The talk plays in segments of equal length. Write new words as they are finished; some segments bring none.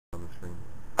screen.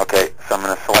 Okay, so I'm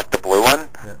going to select the blue one.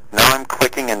 Yeah. Now I'm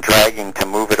clicking and dragging to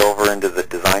move it over into the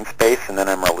design space, and then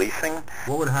I'm releasing.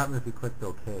 What would happen if you clicked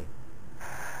OK?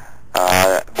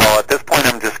 Well, at this point,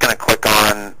 I'm just going to click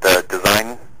on the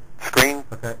design screen,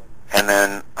 Okay. and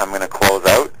then I'm going to close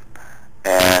out,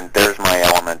 and there's my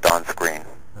element on screen.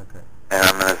 Okay. And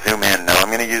I'm going to zoom in. Now, I'm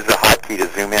going to use the hotkey to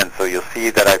zoom in, so you'll see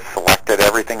that I've selected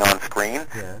everything on screen.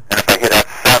 Yeah. And if I hit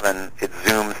F7, it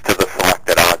zooms to the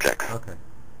selected objects. Okay.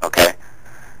 Okay?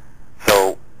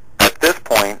 So at this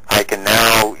point, I can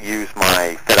now use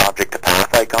my fit object to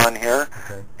path icon here,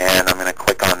 Okay. and I'm going to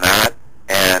click on that.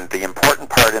 And the important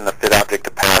part in the fit object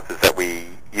to path is that we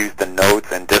use the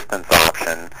nodes and distance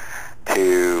option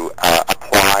to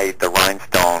apply the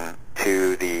rhinestone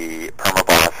to the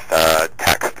Permaboss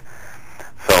text.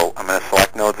 So I'm going to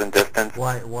select nodes and distance.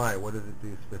 Why? What does it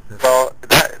do specifically? Well,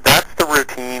 that's the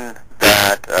routine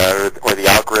that, or the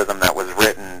algorithm that was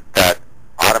written that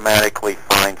automatically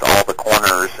finds all the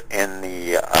corners in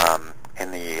the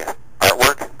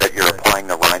artwork that you're applying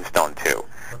the rhinestone to.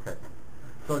 Okay.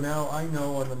 So now I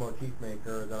know on the motif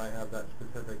maker that I have that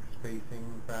specific spacing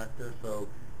factor. So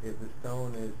if the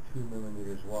stone is 2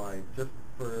 millimeters wide, just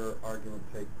for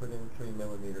argument's sake, put in 3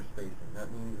 millimeter spacing.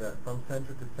 That means that from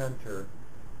center to center,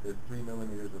 there's 3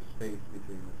 millimeters of space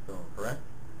between the stone, correct?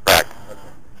 Correct. Okay.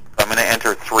 So I'm going to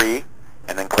enter 3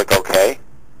 and then click OK.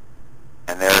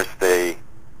 And there's the...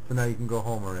 So now you can go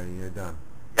home already. You're done.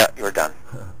 Yeah, you're done.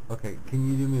 Okay. Can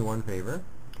you do me one favor?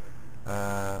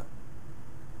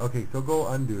 Okay, so go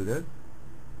undo this.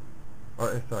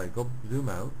 Or, sorry, go zoom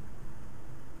out.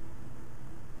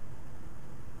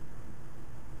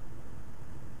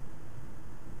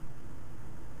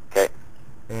 Okay.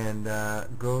 And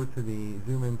go to the,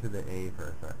 zoom into the A for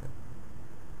a second.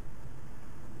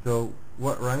 So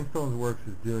what RhinestoneWorx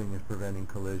is doing is preventing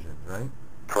collisions, right?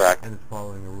 Correct. And it's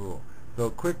following a rule.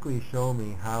 So quickly show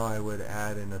me how I would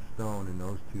add in a stone in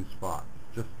those two spots,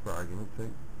 just for argument's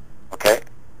sake. Okay.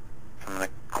 So I'm going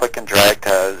to click and drag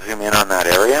to zoom in on that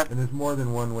area. And there's more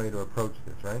than one way to approach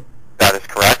this, right? That is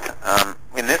correct.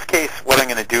 In this case, what I'm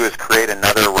going to do is create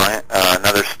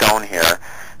another stone here.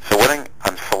 So what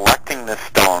I'm selecting this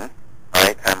stone,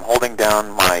 right? I'm holding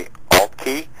down my Alt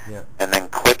key, Yeah. and then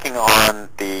clicking on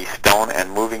the stone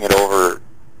and moving it over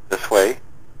this way,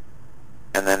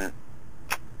 and then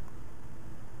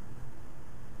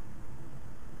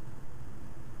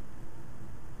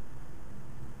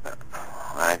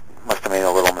I must have made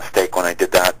a little mistake when I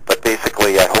did that, but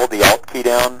basically I hold the Alt key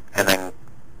down and then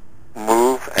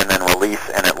move and then release,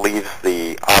 and it leaves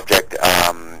the object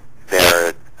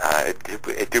there.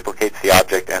 It duplicates the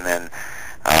object and then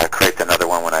creates another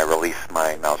one when I release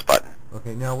my mouse button.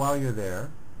 Okay, now while you're there,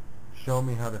 show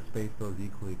me how to space those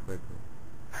equally quickly.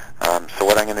 So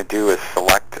what I'm going to do is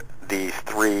select these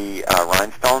 3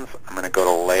 rhinestones. I'm going to go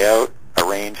to Layout,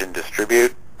 Arrange and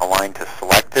Distribute, Align to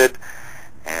Selected,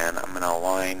 and I'm going to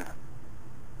align.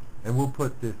 And we'll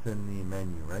put this in the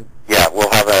menu, right? Yeah,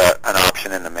 we'll have an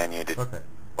option in the menu. Okay.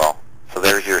 Well, so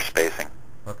there's your spacing.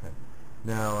 Okay.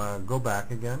 Now go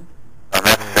back again. I'm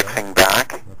F6ing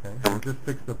back. Okay. So just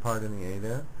fix the part in the A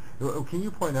there. Can you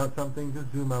point out something?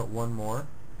 Just zoom out one more.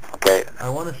 Okay. I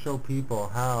want to show people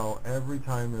how every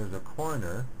time there's a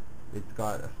corner, it's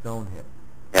got a stone hit.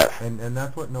 Yes. And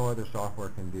that's what no other software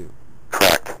can do.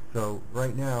 Correct. So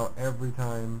right now, every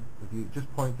time, if you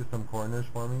just point to some corners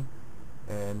for me,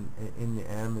 and in the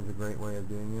M is a great way of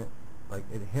doing it. Like,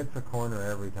 it hits a corner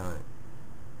every time.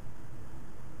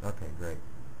 Okay, great.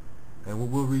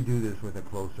 And we'll redo this with a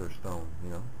closer stone, you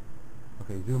know.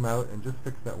 Okay, zoom out and just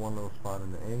fix that one little spot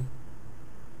in the A.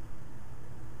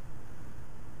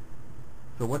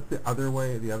 So what's the other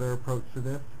way, the other approach to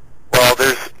this? Well,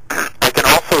 I can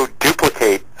also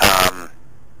duplicate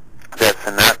this,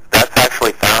 and that's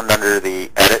actually found under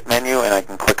the Edit menu, and I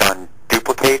can click on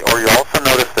Duplicate, or you'll also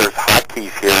notice there's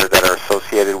hotkeys here that are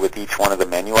associated with each one of the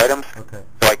menu items. Okay.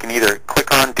 So I can either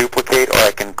click on Duplicate, or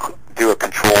I can do a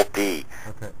Control D.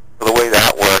 Okay. So the way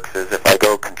that works is if I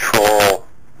go Control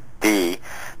D,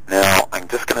 now I'm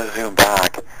just going to zoom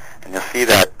back, and you'll see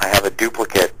that I have a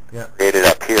duplicate created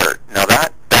up here. Now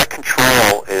that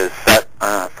control is set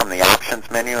from the Options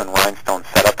menu in Rhinestone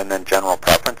Setup and then General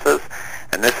Preferences,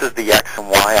 and this is the X and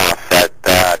Y offset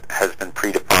that has been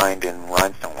predefined in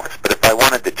RhinestoneWorx. But if I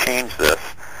wanted to change this,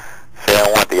 say I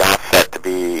want the offset to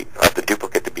be, of the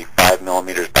duplicate to be 5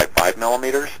 millimeters by 5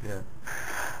 millimeters,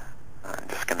 I'm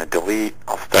just going to delete.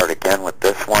 I'll start again with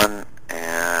this one,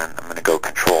 and I'm going to go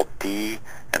Control D,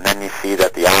 and then you see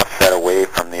that the offset away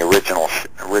from the original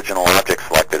object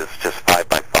selected is just 5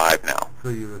 by 5 now. So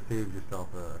you have saved yourself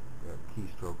a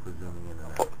keystroke for zooming in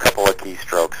and out. A couple of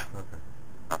keystrokes. Okay.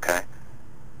 Okay.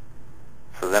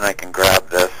 then I can grab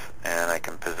this and I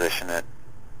can position it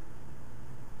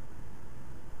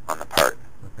on the part.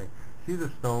 Okay. See the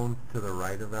stone to the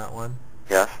right of that one?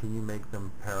 Yes. Can you make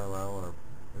them parallel or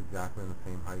exactly in the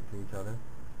same height to each other?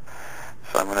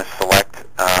 So I'm going to select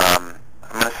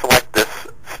this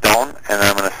stone, and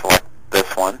I'm going to select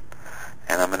this one,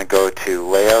 and I'm going to go to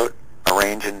Layout,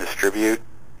 Arrange and Distribute,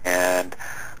 and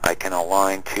I can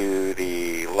align to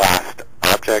the last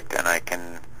object, and I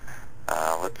can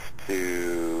let's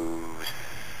do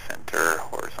center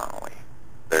horizontally.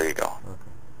 There you go.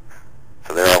 Okay.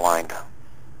 So they're aligned.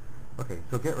 Okay,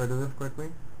 so get rid of this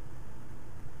quickly.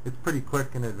 It's pretty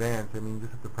quick in advance. I mean, you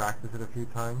just have to practice it a few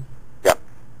times. Yep.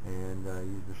 And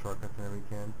use the shortcuts whenever you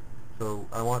can. So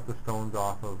I want the stones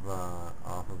off of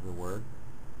the word.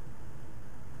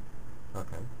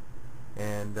 Okay.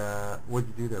 And what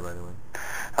did you do there, by the way?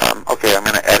 Okay, I'm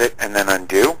going to edit and then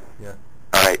undo. Yeah.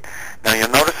 All right. Now you'll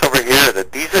notice over here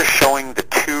that these are showing the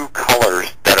two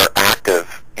colors that are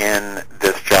active in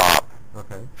this job.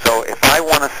 Okay. So if I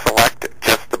want to select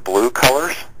just the blue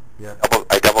colors, yeah.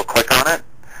 I double click on it,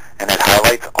 and it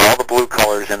highlights all the blue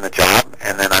colors in the job,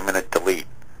 and then I'm going to delete.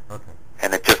 Okay.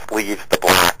 And it just leaves the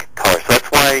black color. So that's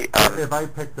why... if I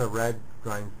picked a red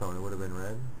grindstone, it would have been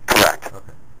red? Correct.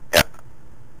 Okay. Yeah.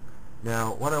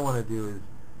 Now, what I want to do is,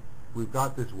 we've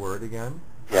got this word again.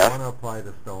 Yes. I want to apply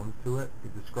the stones to it.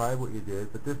 You describe what you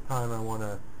did, but this time I want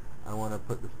to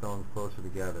put the stones closer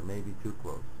together, maybe too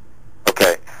close.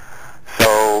 Okay.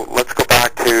 So let's go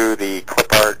back to the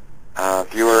clip art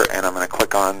viewer, and I'm going to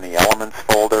click on the elements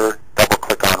folder,